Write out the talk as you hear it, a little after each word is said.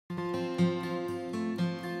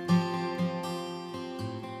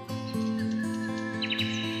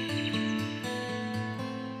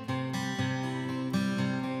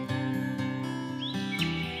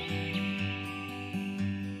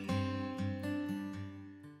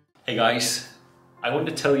Hey guys, I want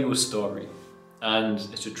to tell you a story, and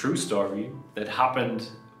it's a true story that happened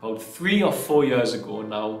about 3 or 4 years ago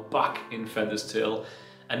now, back in Featherstale,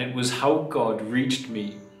 and it was how God reached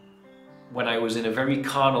me when I was in a very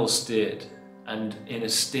carnal state and in a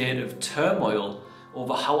state of turmoil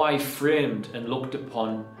over how I framed and looked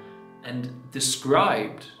upon and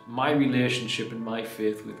described my relationship and my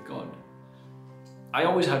faith with God. I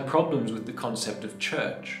always had problems with the concept of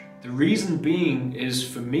church. The reason being is,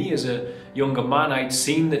 for me as a younger man, I'd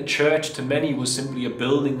seen that church to many was simply a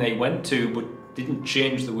building they went to but didn't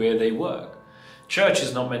change the way they work. Church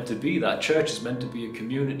is not meant to be that. Church is meant to be a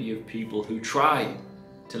community of people who try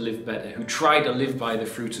to live better, who try to live by the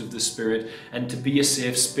fruits of the Spirit, and to be a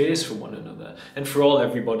safe space for one another. And for all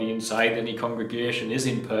everybody inside any congregation is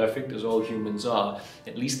imperfect, as all humans are,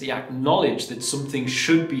 at least they acknowledge that something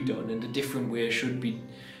should be done and a different way should be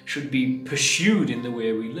pursued in the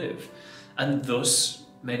way we live. And thus,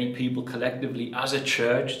 many people collectively as a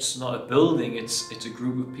church, it's not a building, it's a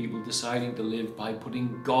group of people deciding to live by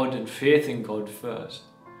putting God and faith in God first.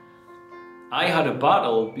 I had a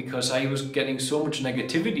battle because I was getting so much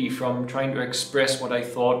negativity from trying to express what I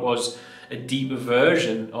thought was a deeper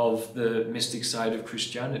version of the mystic side of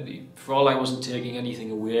Christianity. For all I wasn't taking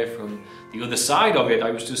anything away from the other side of it,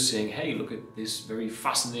 I was just saying, hey, look at this very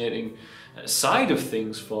fascinating side of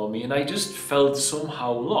things for me. And I just felt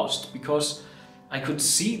somehow lost because I could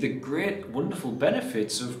see the great, wonderful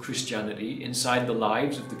benefits of Christianity inside the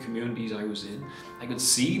lives of the communities I was in. I could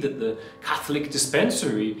see that the Catholic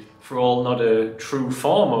dispensary, for all not a true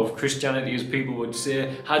form of Christianity as people would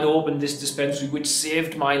say, had opened this dispensary which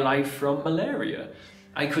saved my life from malaria.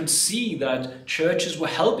 I could see that churches were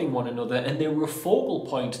helping one another and they were a focal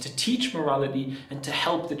point to teach morality and to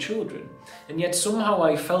help the children. And yet somehow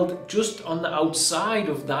I felt just on the outside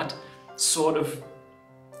of that sort of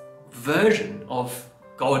version of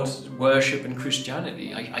God's worship and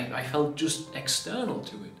Christianity. I felt just external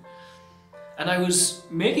to it. And I was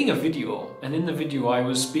making a video, and in the video I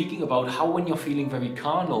was speaking about how when you're feeling very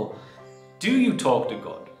carnal, do you talk to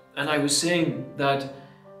God? And I was saying that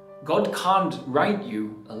God can't write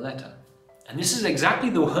you a letter. And this is exactly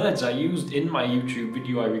the words I used in my YouTube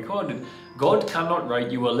video I recorded. God cannot write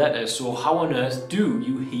you a letter, so how on earth do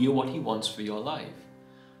you hear what He wants for your life?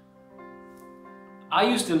 I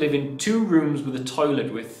used to live in 2 rooms with a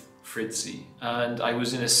toilet with Fritzy, and I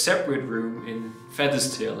was in a separate room in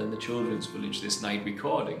Featherstale in the children's village this night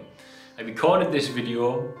recording. I recorded this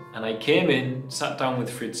video and I came in, sat down with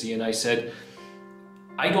Fritzy, and I said,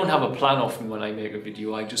 I don't have a plan often when I make a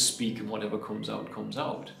video, I just speak and whatever comes out, comes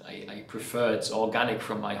out. I prefer it's organic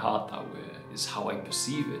from my heart that way, is how I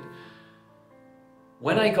perceive it.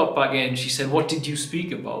 When I got back in, she said, what did you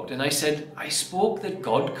speak about? And I said, I spoke that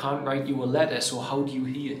God can't write you a letter, so how do you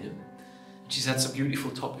hear Him? And she said, it's a beautiful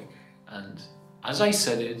topic. And as I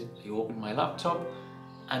said it, I opened my laptop,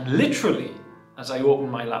 and literally, as I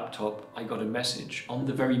opened my laptop, I got a message on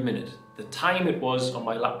the very minute. The time it was on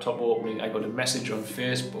my laptop opening, I got a message on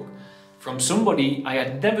Facebook from somebody I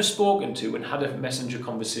had never spoken to and had a messenger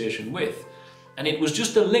conversation with. And it was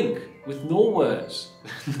just a link with no words,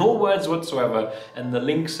 no words whatsoever. And the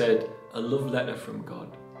link said, a love letter from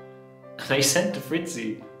God. And I said to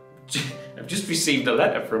Fritzy, I've just received a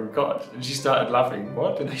letter from God. And she started laughing,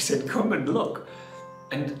 what? And I said, come and look.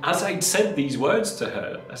 And as I'd said these words to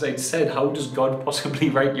her, as I'd said, how does God possibly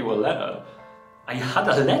write you a letter? I had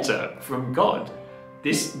a letter from God.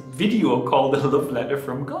 This video called a love letter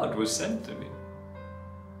from God was sent to me.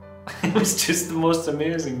 It was just the most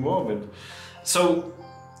amazing moment. So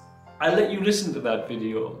I'll let you listen to that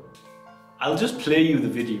video. I'll just play you the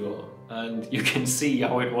video and you can see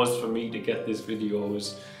how it was for me to get this video. It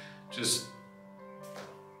was just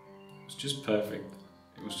perfect.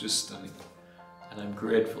 It was just stunning. And I'm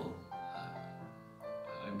grateful.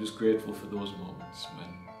 I'm just grateful for those moments when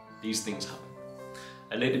these things happen.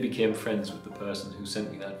 I later became friends with the person who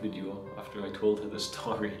sent me that video after I told her the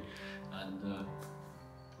story. And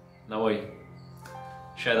now I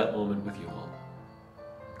share that moment with you all.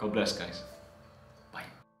 God bless, guys. Bye.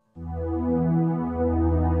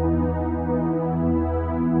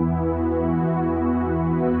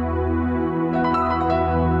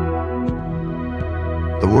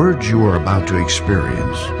 The words you are about to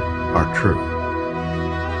experience are true.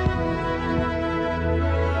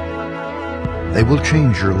 They will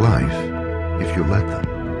change your life if you let them.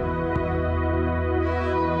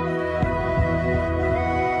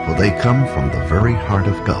 For they come from the very heart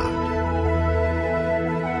of God.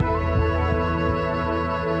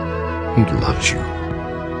 He loves you.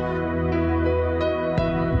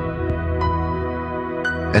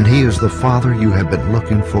 And He is the Father you have been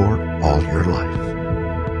looking for all your life.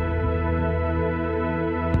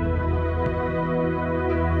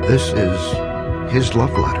 This is his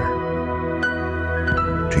love letter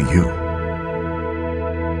to you.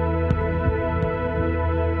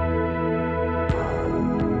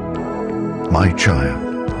 My child,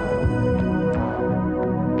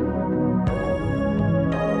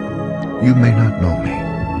 you may not know me,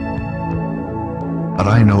 but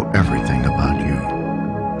I know everything about you.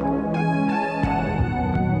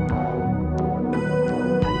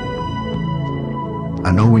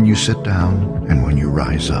 I know when you sit down and when you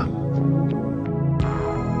rise up.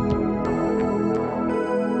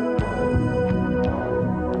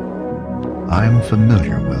 I am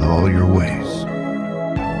familiar with all your ways.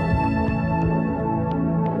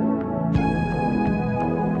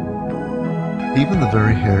 Even the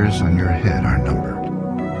very hairs on your head are numbered.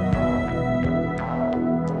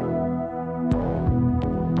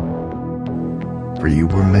 For you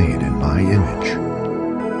were made in my image.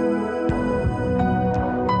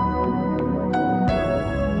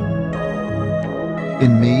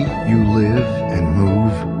 In me you live and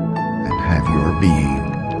move and have your being.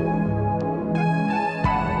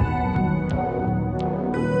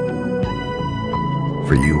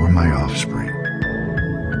 For you are my offspring.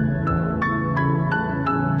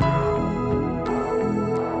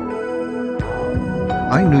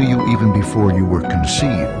 I knew you even before you were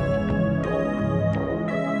conceived.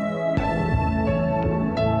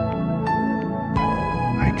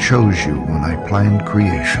 I chose you when I planned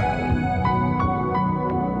creation.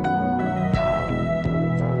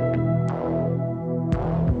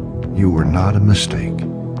 You were not a mistake.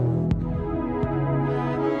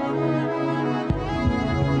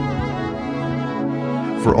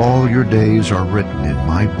 For all your days are written in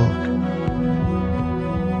my book.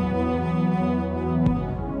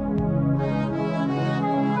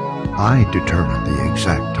 I determined the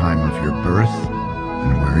exact time of your birth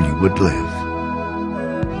and where you would live.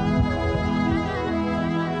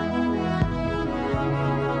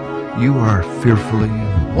 You are fearfully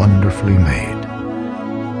and wonderfully made.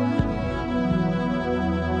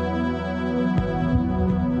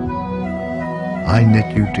 I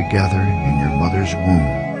knit you together in your mother's womb.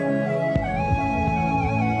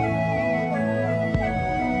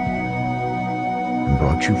 And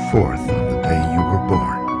brought you forth on the day you were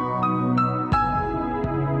born.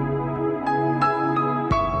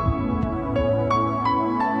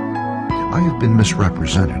 I have been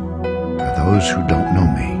misrepresented by those who don't know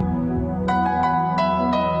me.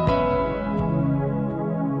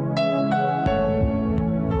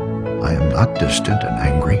 I am not distant and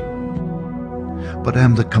angry, but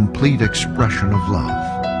am the complete expression of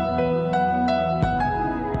love.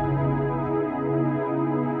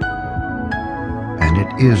 And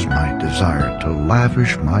it is my desire to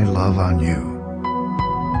lavish my love on you.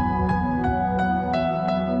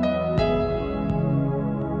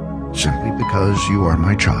 Simply because you are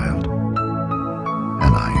my child,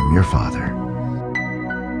 and I am your father.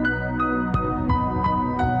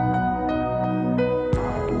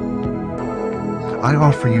 I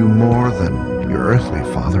offer you more than your earthly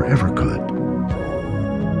father ever could.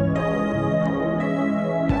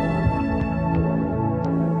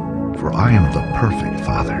 For I am the perfect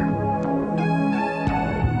father.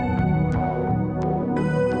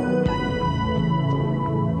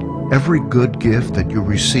 Every good gift that you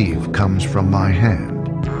receive comes from my hand.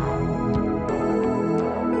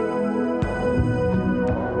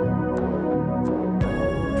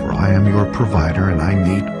 For I am your provider and I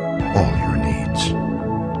meet all your needs.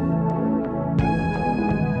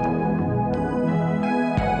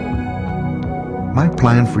 My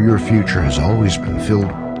plan for your future has always been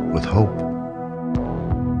filled with hope.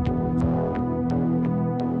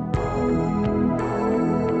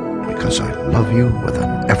 Because I love you with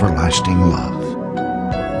an everlasting love.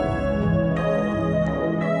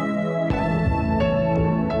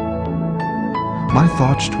 My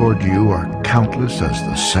thoughts toward you are countless as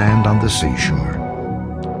the sand on the seashore.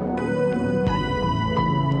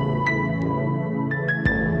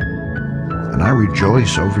 And I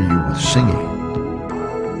rejoice over you with singing.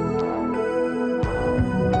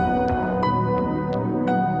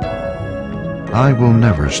 I will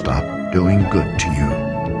never stop doing good to you.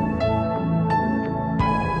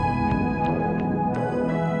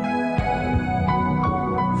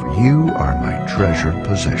 For you are my treasured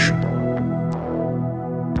possession.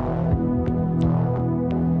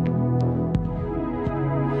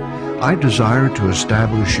 I desire to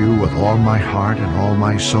establish you with all my heart and all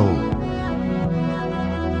my soul.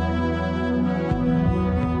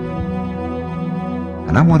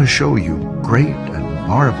 And I want to show you great and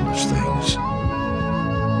marvelous things.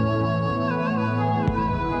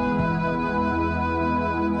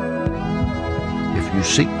 If you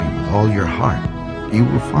seek me with all your heart, you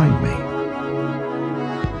will find me.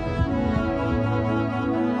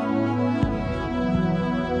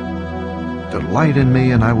 Delight in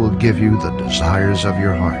me, and I will give you the desires of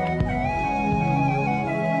your heart.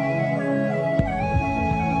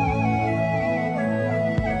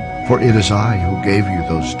 For it is I who gave you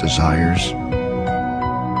those desires.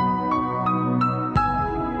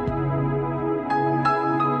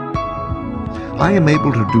 I am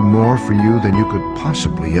able to do more for you than you could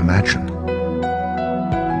possibly imagine.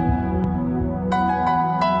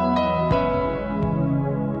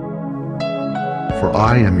 For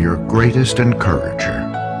I am your greatest encourager.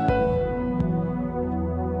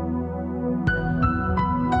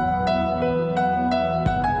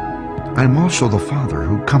 I am also the Father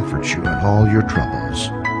who comforts you in all your troubles.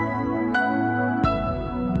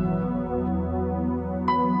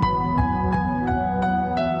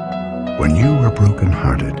 When you are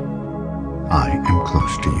broken-hearted, I am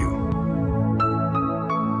close to you.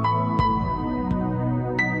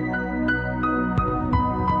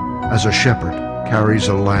 As a shepherd carries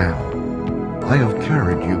a lamb, I have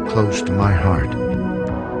carried you close to my heart.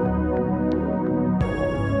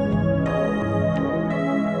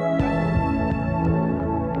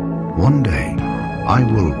 One day, I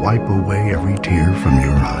will wipe away every tear from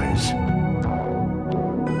your eyes.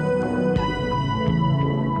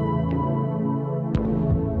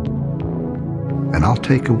 And I'll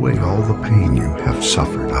take away all the pain you have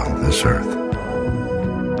suffered on this earth.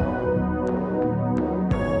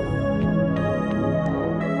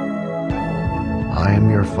 I am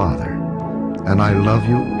your Father, and I love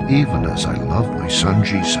you even as I love my Son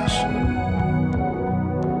Jesus.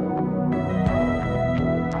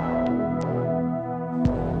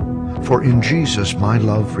 For in Jesus my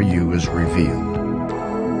love for you is revealed.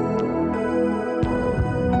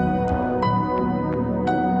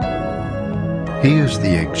 He is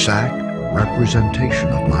the exact representation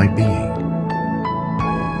of my being.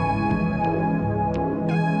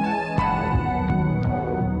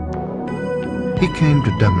 He came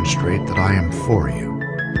to demonstrate that I am for you,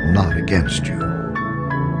 not against you.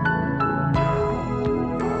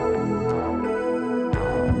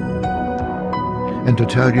 And to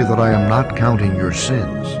tell you that I am not counting your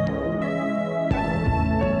sins.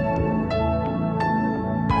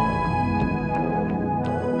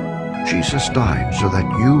 Jesus died so that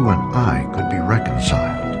you and I could be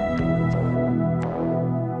reconciled.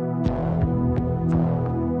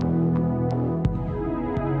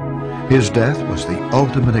 His death was the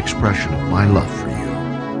ultimate expression of my love for you.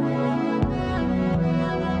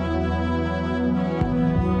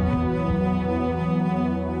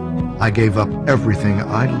 I gave up everything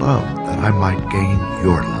I loved that I might gain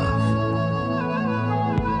your love.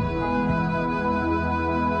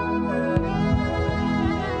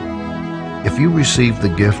 If you receive the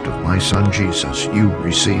gift of my Son Jesus, you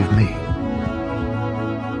receive me.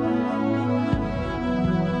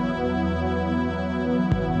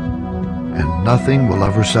 And nothing will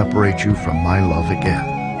ever separate you from my love again.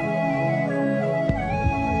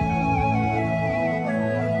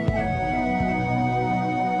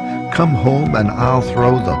 Come home and I'll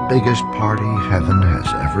throw the biggest party heaven has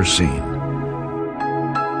ever seen.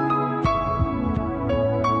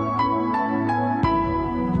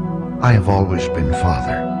 I have always been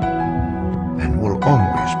Father, and will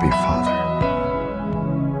always be Father.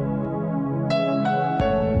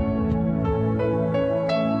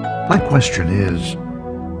 My question is,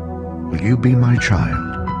 will you be my child?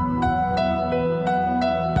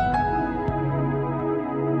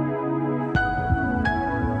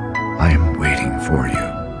 I am waiting for you.